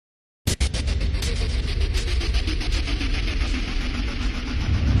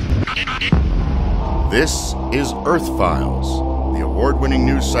This is Earthfiles, the award-winning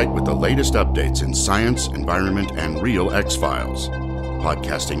news site with the latest updates in science, environment, and real X-Files.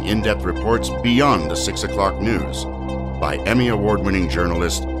 Podcasting in-depth reports beyond the 6 o'clock news by Emmy Award-winning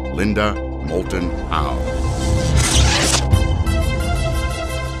journalist Linda Moulton Howe.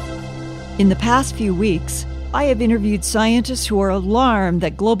 In the past few weeks, I have interviewed scientists who are alarmed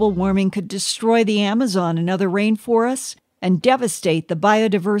that global warming could destroy the Amazon and other rainforests and devastate the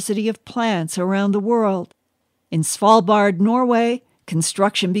biodiversity of plants around the world. In Svalbard, Norway,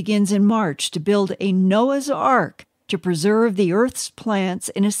 construction begins in March to build a Noah's Ark to preserve the Earth's plants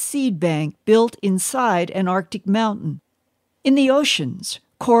in a seed bank built inside an Arctic mountain. In the oceans,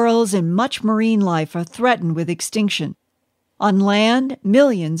 corals and much marine life are threatened with extinction. On land,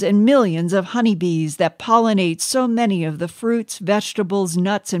 millions and millions of honeybees that pollinate so many of the fruits, vegetables,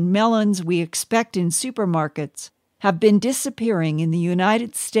 nuts, and melons we expect in supermarkets have been disappearing in the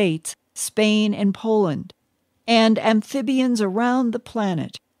United States, Spain, and Poland. And amphibians around the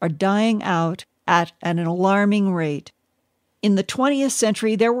planet are dying out at an alarming rate. In the 20th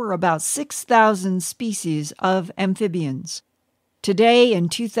century, there were about 6,000 species of amphibians. Today, in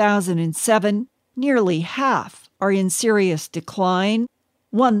 2007, nearly half are in serious decline,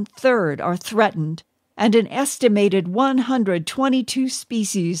 1/3 are threatened, and an estimated 122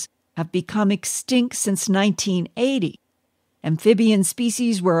 species have become extinct since 1980. Amphibian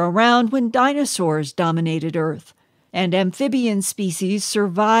species were around when dinosaurs dominated Earth, and amphibian species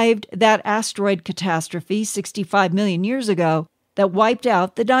survived that asteroid catastrophe 65 million years ago that wiped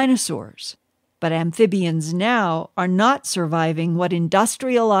out the dinosaurs. But amphibians now are not surviving what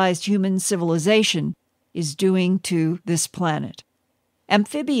industrialized human civilization is doing to this planet.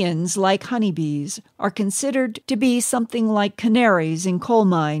 Amphibians, like honeybees, are considered to be something like canaries in coal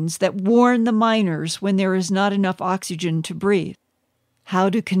mines that warn the miners when there is not enough oxygen to breathe. How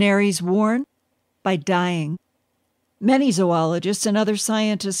do canaries warn? By dying. Many zoologists and other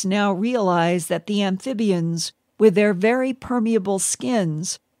scientists now realize that the amphibians, with their very permeable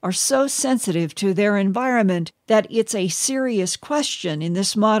skins, are so sensitive to their environment that it's a serious question in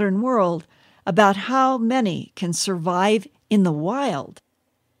this modern world about how many can survive in the wild.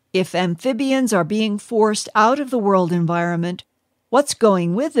 If amphibians are being forced out of the world environment, what's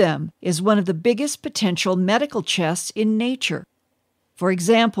going with them is one of the biggest potential medical chests in nature. For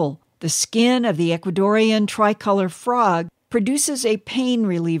example, the skin of the Ecuadorian tricolor frog produces a pain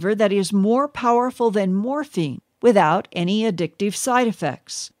reliever that is more powerful than morphine without any addictive side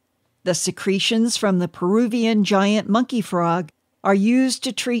effects. The secretions from the Peruvian giant monkey frog are used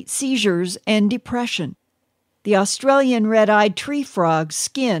to treat seizures and depression. The Australian red-eyed tree frog's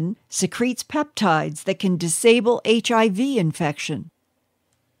skin secretes peptides that can disable HIV infection.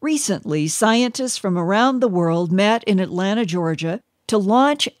 Recently, scientists from around the world met in Atlanta, Georgia, to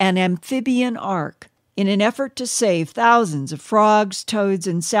launch an Amphibian Ark in an effort to save thousands of frogs, toads,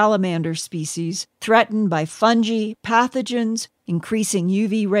 and salamander species threatened by fungi, pathogens, increasing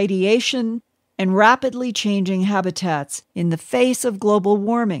UV radiation, and rapidly changing habitats in the face of global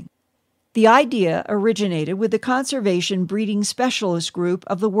warming. The idea originated with the Conservation Breeding Specialist Group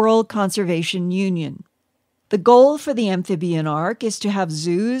of the World Conservation Union. The goal for the Amphibian Ark is to have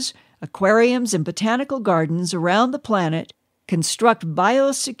zoos, aquariums, and botanical gardens around the planet construct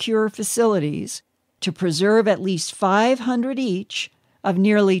biosecure facilities to preserve at least 500 each of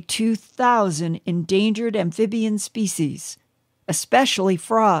nearly 2,000 endangered amphibian species, especially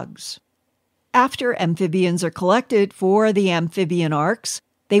frogs. After amphibians are collected for the amphibian arks,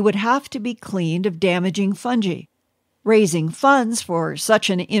 they would have to be cleaned of damaging fungi. Raising funds for such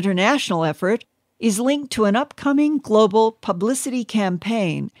an international effort is linked to an upcoming global publicity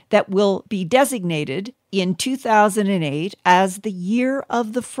campaign that will be designated in 2008 as the Year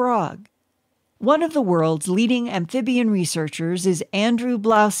of the Frog. One of the world's leading amphibian researchers is Andrew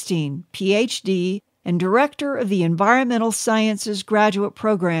Blaustein, Ph.D., and director of the Environmental Sciences Graduate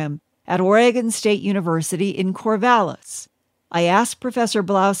Program at Oregon State University in Corvallis. I asked Professor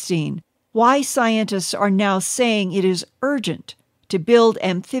Blaustein why scientists are now saying it is urgent to build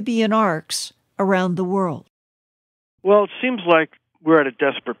amphibian arks around the world. Well, it seems like we're at a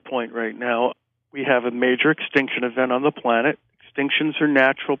desperate point right now. We have a major extinction event on the planet. Extinctions are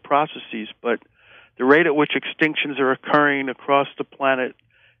natural processes, but the rate at which extinctions are occurring across the planet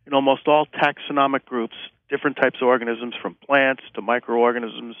in almost all taxonomic groups, different types of organisms, from plants to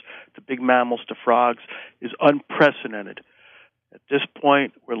microorganisms to big mammals to frogs, is unprecedented. At this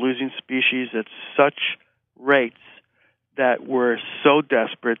point, we're losing species at such rates that we're so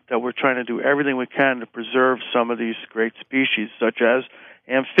desperate that we're trying to do everything we can to preserve some of these great species, such as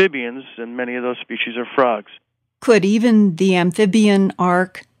amphibians, and many of those species are frogs. Could even the Amphibian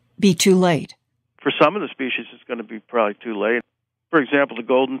Ark be too late? For some of the species, it's going to be probably too late. For example, the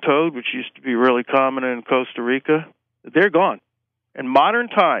golden toad, which used to be really common in Costa Rica, they're gone. In modern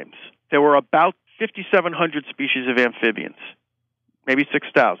times, there were about 5,700 species of amphibians, maybe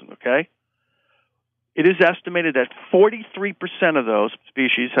 6,000, okay? It is estimated that 43% of those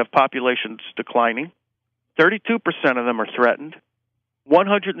species have populations declining, 32% of them are threatened,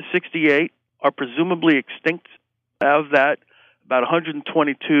 168 are presumably extinct. Of that, about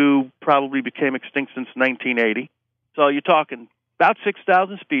 122 probably became extinct since 1980. So you're talking about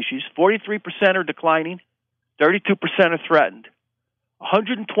 6,000 species, 43% are declining, 32% are threatened.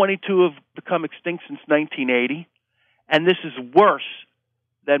 122 have become extinct since 1980, and this is worse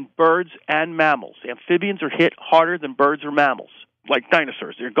than birds and mammals. Amphibians are hit harder than birds or mammals, like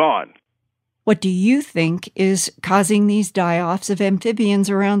dinosaurs. They're gone. What do you think is causing these die-offs of amphibians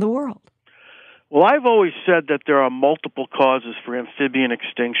around the world? Well, I've always said that there are multiple causes for amphibian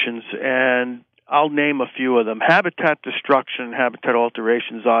extinctions, and I'll name a few of them. Habitat destruction, habitat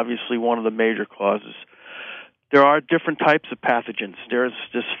alteration is obviously one of the major causes. There are different types of pathogens. There's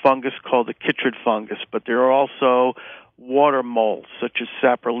this fungus called the chytrid fungus, but there are also water moles, such as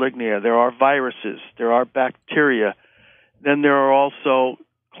saprolegnia. There are viruses. There are bacteria. Then there are also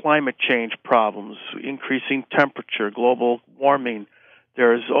climate change problems, increasing temperature, global warming.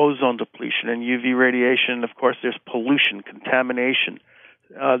 There's ozone depletion and UV radiation. Of course, there's pollution, contamination.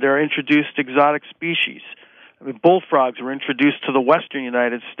 There are introduced exotic species. I mean, bullfrogs were introduced to the western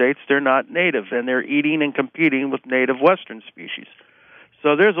United States. They're not native, and they're eating and competing with native western species.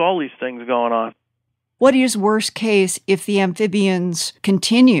 So there's all these things going on. What is worst case if the amphibians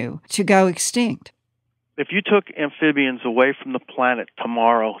continue to go extinct? If you took amphibians away from the planet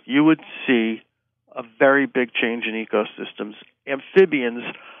tomorrow, you would see a very big change in ecosystems. Amphibians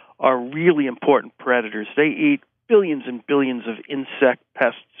are really important predators. They eat billions and billions of insect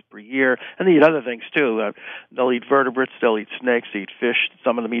pests per year, and they eat other things too. They'll eat vertebrates, they'll eat snakes, they eat fish,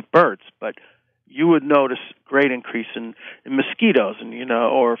 some of them eat birds. But you would notice great increase in mosquitoes and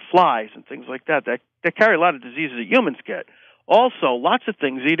or flies and things like that. They carry a lot of diseases that humans get. Also, lots of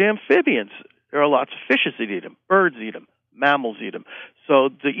things eat amphibians. There are lots of fishes that eat them, birds eat them, mammals eat them. So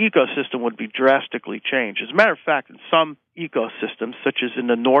the ecosystem would be drastically changed. As a matter of fact, in some ecosystems, such as in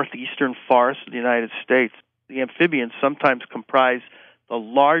the northeastern forests of the United States, the amphibians sometimes comprise the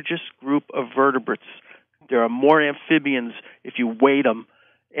largest group of vertebrates. There are more amphibians, if you weight them,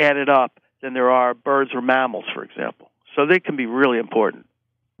 added up, than there are birds or mammals, for example. So they can be really important.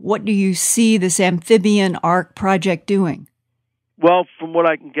 What do you see this Amphibian Ark project doing? Well, from what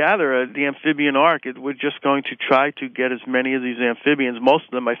I can gather, the Amphibian Ark, we're just going to try to get as many of these amphibians. Most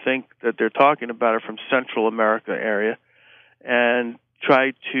of them, I think, that they're talking about are from Central America area, and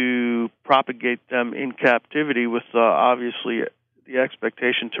try to propagate them in captivity with, obviously, the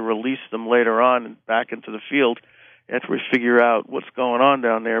expectation to release them later on and back into the field after we figure out what's going on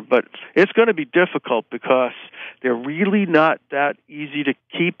down there. But it's going to be difficult because they're really not that easy to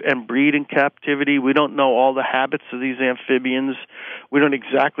keep and breed in captivity. We don't know all the habits of these amphibians. We don't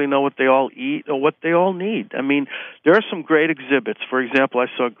exactly know what they all eat or what they all need. I mean, there are some great exhibits. For example, I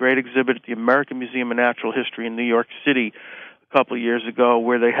saw a great exhibit at the American Museum of Natural History in New York City a couple of years ago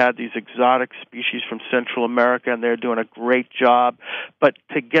where they had these exotic species from Central America, and they're doing a great job. But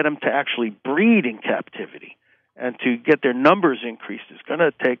to get them to actually breed in captivity and to get their numbers increased is going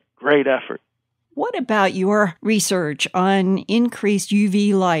to take great effort. What about your research on increased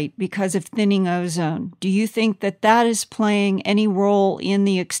UV light because of thinning ozone? Do you think that that is playing any role in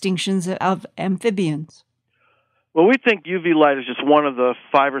the extinctions of amphibians? Well, we think UV light is just one of the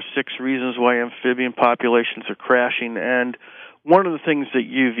 5 or 6 reasons why amphibian populations are crashing. And one of the things that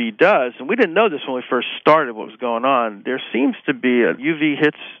UV does, and we didn't know this when we first started what was going on, there seems to be UV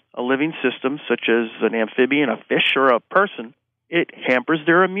hits a living system, such as an amphibian, a fish, or a person. It hampers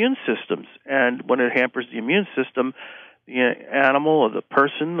their immune systems. And when it hampers the immune system, the animal or the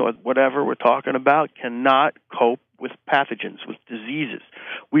person or whatever we're talking about cannot cope with pathogens, with diseases.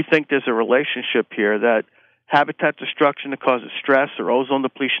 We think there's a relationship here that habitat destruction that causes stress or ozone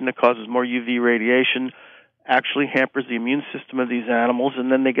depletion that causes more UV radiation actually hampers the immune system of these animals,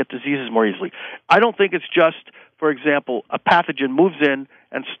 and then they get diseases more easily. I don't think it's just, for example, a pathogen moves in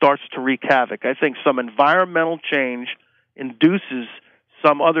and starts to wreak havoc. I think some environmental change induces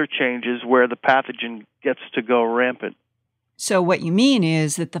some other changes where the pathogen gets to go rampant. So what you mean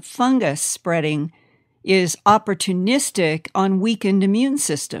is that the fungus spreading is opportunistic on weakened immune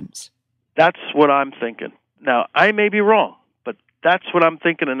systems. That's what I'm thinking. Now, I may be wrong, but that's what I'm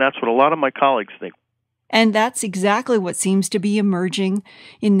thinking, and that's what a lot of my colleagues think. And that's exactly what seems to be emerging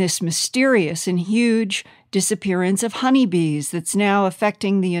in this mysterious and huge disappearance of honeybees that's now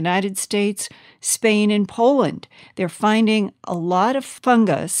affecting the United States, Spain, and Poland. They're finding a lot of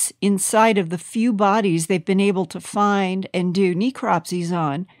fungus inside of the few bodies they've been able to find and do necropsies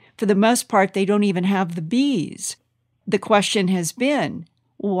on. For the most part, they don't even have the bees. The question has been,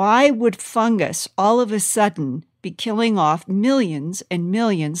 why would fungus all of a sudden be killing off millions and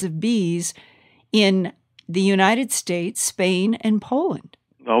millions of bees in the United States, Spain, and Poland?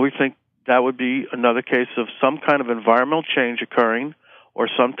 Well, we think that would be another case of some kind of environmental change occurring or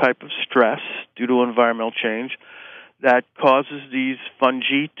some type of stress due to environmental change that causes these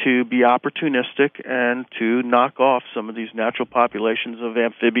fungi to be opportunistic and to knock off some of these natural populations of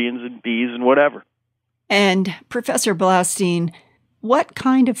amphibians and bees and whatever. And Professor Blaustein, what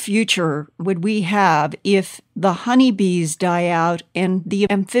kind of future would we have if the honeybees die out and the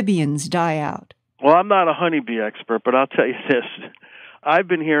amphibians die out? Well, I'm not a honeybee expert, but I'll tell you this. I've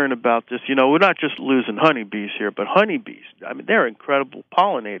been hearing about this. You know, we're not just losing honeybees here, but honeybees, I mean, they're incredible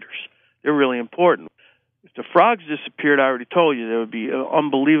pollinators. They're really important. If the frogs disappeared, I already told you there would be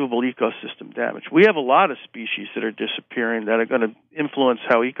unbelievable ecosystem damage. We have a lot of species that are disappearing that are going to influence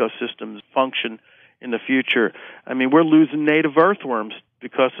how ecosystems function in the future. I mean, we're losing native earthworms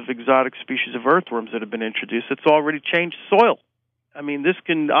because of exotic species of earthworms that have been introduced. It's already changed soil. I mean, this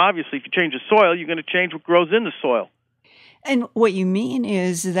can, obviously, if you change the soil, you're going to change what grows in the soil. And what you mean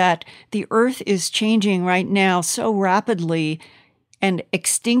is that the Earth is changing right now so rapidly, and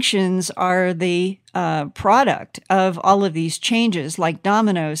extinctions are the product of all of these changes, like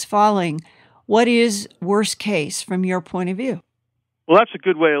dominoes falling. What is worst case from your point of view? Well, that's a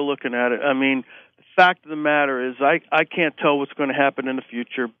good way of looking at it. I mean, the fact of the matter is I can't tell what's going to happen in the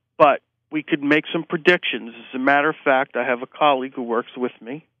future, but we could make some predictions. As a matter of fact, I have a colleague who works with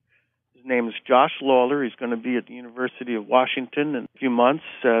me. His name is Josh Lawler. He's going to be at the University of Washington in a few months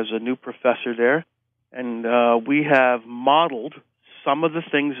as a new professor there. And we have modeled some of the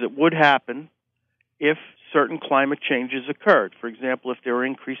things that would happen if certain climate changes occurred. For example, if there were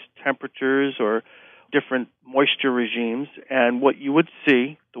increased temperatures or different moisture regimes. And what you would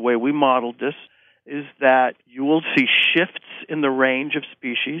see, the way we modeled this, is that you will see shifts in the range of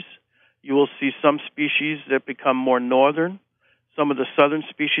species. You will see some species that become more northern. Some of the southern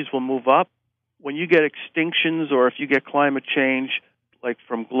species will move up. When you get extinctions or if you get climate change, like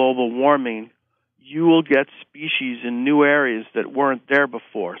from global warming, you will get species in new areas that weren't there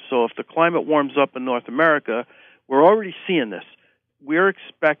before. So if the climate warms up in North America, we're already seeing this. We're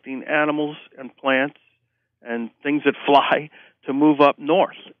expecting animals and plants and things that fly to move up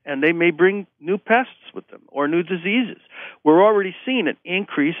north, and they may bring new pests with them or new diseases. We're already seeing an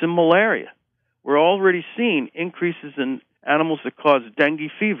increase in malaria. We're already seeing increases in animals that cause dengue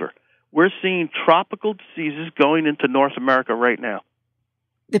fever. We're seeing tropical diseases going into North America right now.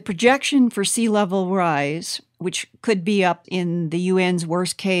 The projection for sea level rise, which could be up in the UN's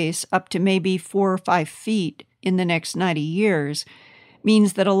worst case, up to maybe 4 or 5 feet in the next 90 years,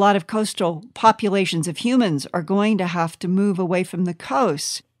 means that a lot of coastal populations of humans are going to have to move away from the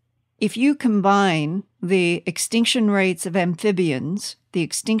coast. If you combine the extinction rates of amphibians, the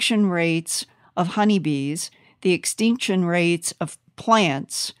extinction rates of honeybees, the extinction rates of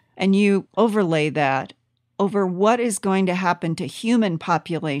plants, and you overlay that over what is going to happen to human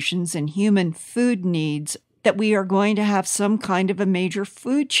populations and human food needs, that we are going to have some kind of a major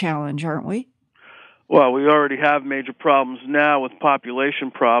food challenge, aren't we? Well, we already have major problems now with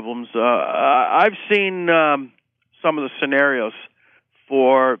population problems. I've seen some of the scenarios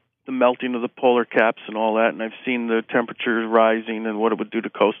for the melting of the polar caps and all that, and I've seen the temperatures rising and what it would do to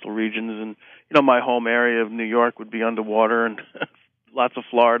coastal regions. And, you know, my home area of New York would be underwater and lots of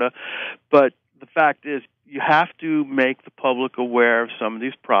Florida. But the fact is, you have to make the public aware of some of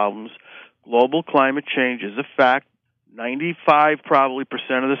these problems. Global climate change is a fact. 95% of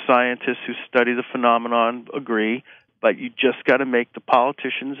the scientists who study the phenomenon agree, but you just got to make the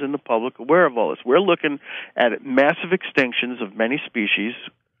politicians and the public aware of all this. We're looking at massive extinctions of many species.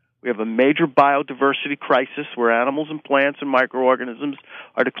 We have a major biodiversity crisis where animals and plants and microorganisms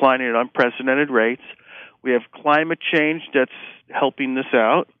are declining at unprecedented rates. We have climate change that's helping this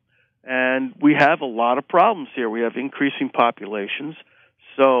out, and we have a lot of problems here. We have increasing populations.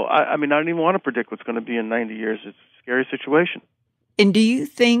 So, I mean, I don't even want to predict what's going to be in 90 years. It's a scary situation. And do you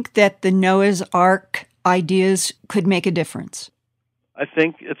think that the Noah's Ark ideas could make a difference? I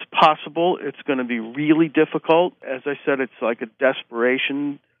think it's possible. It's going to be really difficult. As I said, it's like a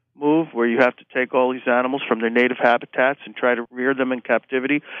desperation move where you have to take all these animals from their native habitats and try to rear them in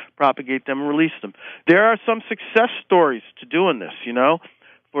captivity, propagate them, and release them. There are some success stories to doing this, you know.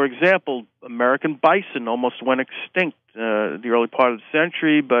 For example, American bison almost went extinct the early part of the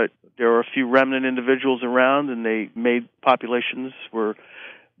century, but there were a few remnant individuals around, and they made populations were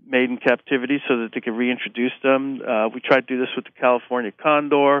made in captivity so that they could reintroduce them. We tried to do this with the California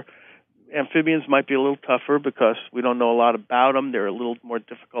condor. Amphibians might be a little tougher because we don't know a lot about them. They're a little more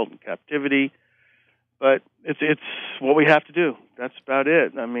difficult in captivity. But it's what we have to do. That's about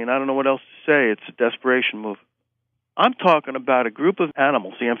it. I mean, I don't know what else to say. It's a desperation move. I'm talking about a group of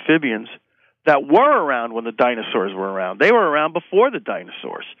animals, the amphibians, that were around when the dinosaurs were around. They were around before the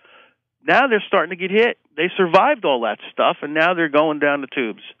dinosaurs. Now they're starting to get hit. They survived all that stuff, and now they're going down the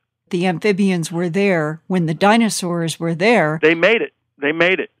tubes. The amphibians were there when the dinosaurs were there. They made it.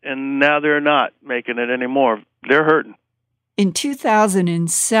 And now they're not making it anymore. They're hurting. In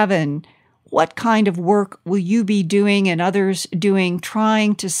 2007, what kind of work will you be doing and others doing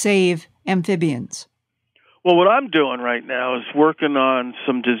trying to save amphibians? Well, what I'm doing right now is working on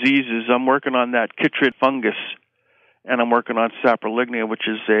some diseases. I'm working on that chytrid fungus, and I'm working on saprolegnia, which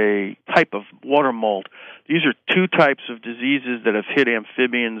is a type of water mold. These are two types of diseases that have hit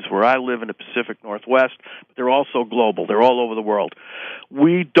amphibians where I live in the Pacific Northwest, but they're also global. They're all over the world.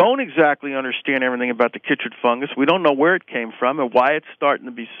 We don't exactly understand everything about the chytrid fungus. We don't know where it came from and why it's starting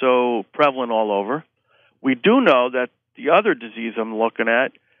to be so prevalent all over. We do know that the other disease I'm looking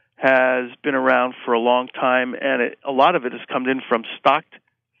at has been around for a long time, and a lot of it has come in from stocked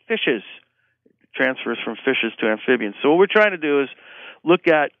fishes. Transfers from fishes to amphibians. So what we're trying to do is look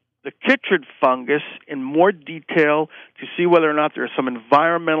at the chytrid fungus in more detail to see whether or not there are some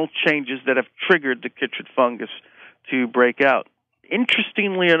environmental changes that have triggered the chytrid fungus to break out.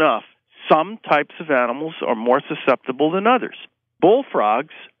 Interestingly enough, some types of animals are more susceptible than others.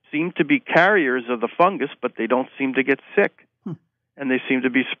 Bullfrogs seem to be carriers of the fungus, but they don't seem to get sick, and they seem to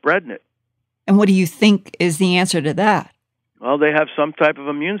be spreading it. And what do you think is the answer to that? Well, they have some type of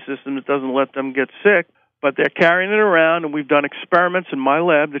immune system that doesn't let them get sick, but they're carrying it around, and we've done experiments in my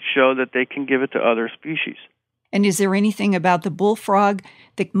lab that show that they can give it to other species. And is there anything about the bullfrog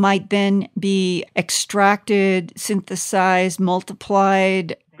that might then be extracted, synthesized,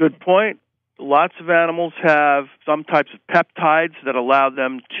 multiplied? Good point. Lots of animals have some types of peptides that allow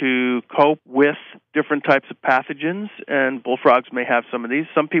them to cope with different types of pathogens, and bullfrogs may have some of these.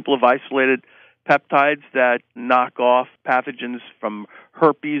 Some people have isolated peptides that knock off pathogens from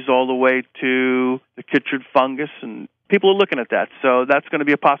herpes all the way to the chytrid fungus, and people are looking at that. So that's going to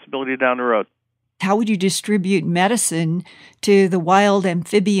be a possibility down the road. How would you distribute medicine to the wild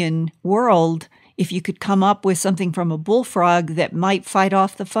amphibian world if you could come up with something from a bullfrog that might fight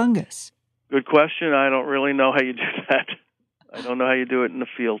off the fungus? Good question. I don't really know how you do that. I don't know how you do it in the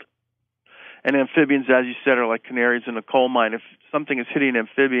field. And amphibians, as you said, are like canaries in a coal mine. If something is hitting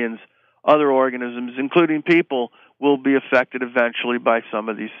amphibians, other organisms, including people, will be affected eventually by some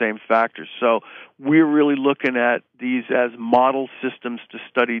of these same factors. So we're really looking at these as model systems to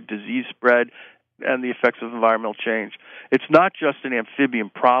study disease spread and the effects of environmental change. It's not just an amphibian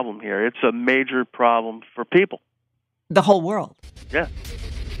problem here. It's a major problem for people. The whole world. Yeah.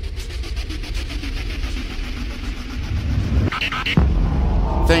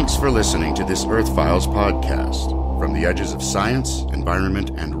 Thanks for listening to this Earthfiles podcast. From the edges of science,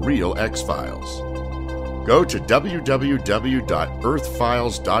 environment, and real X-Files. Go to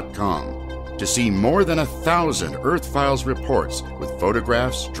www.earthfiles.com to see more than 1,000 Earthfiles reports with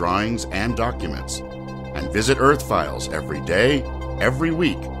photographs, drawings, and documents. And visit Earthfiles every day, every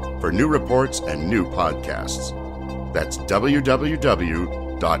week, for new reports and new podcasts. That's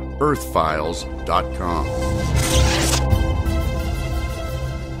www.earthfiles.com.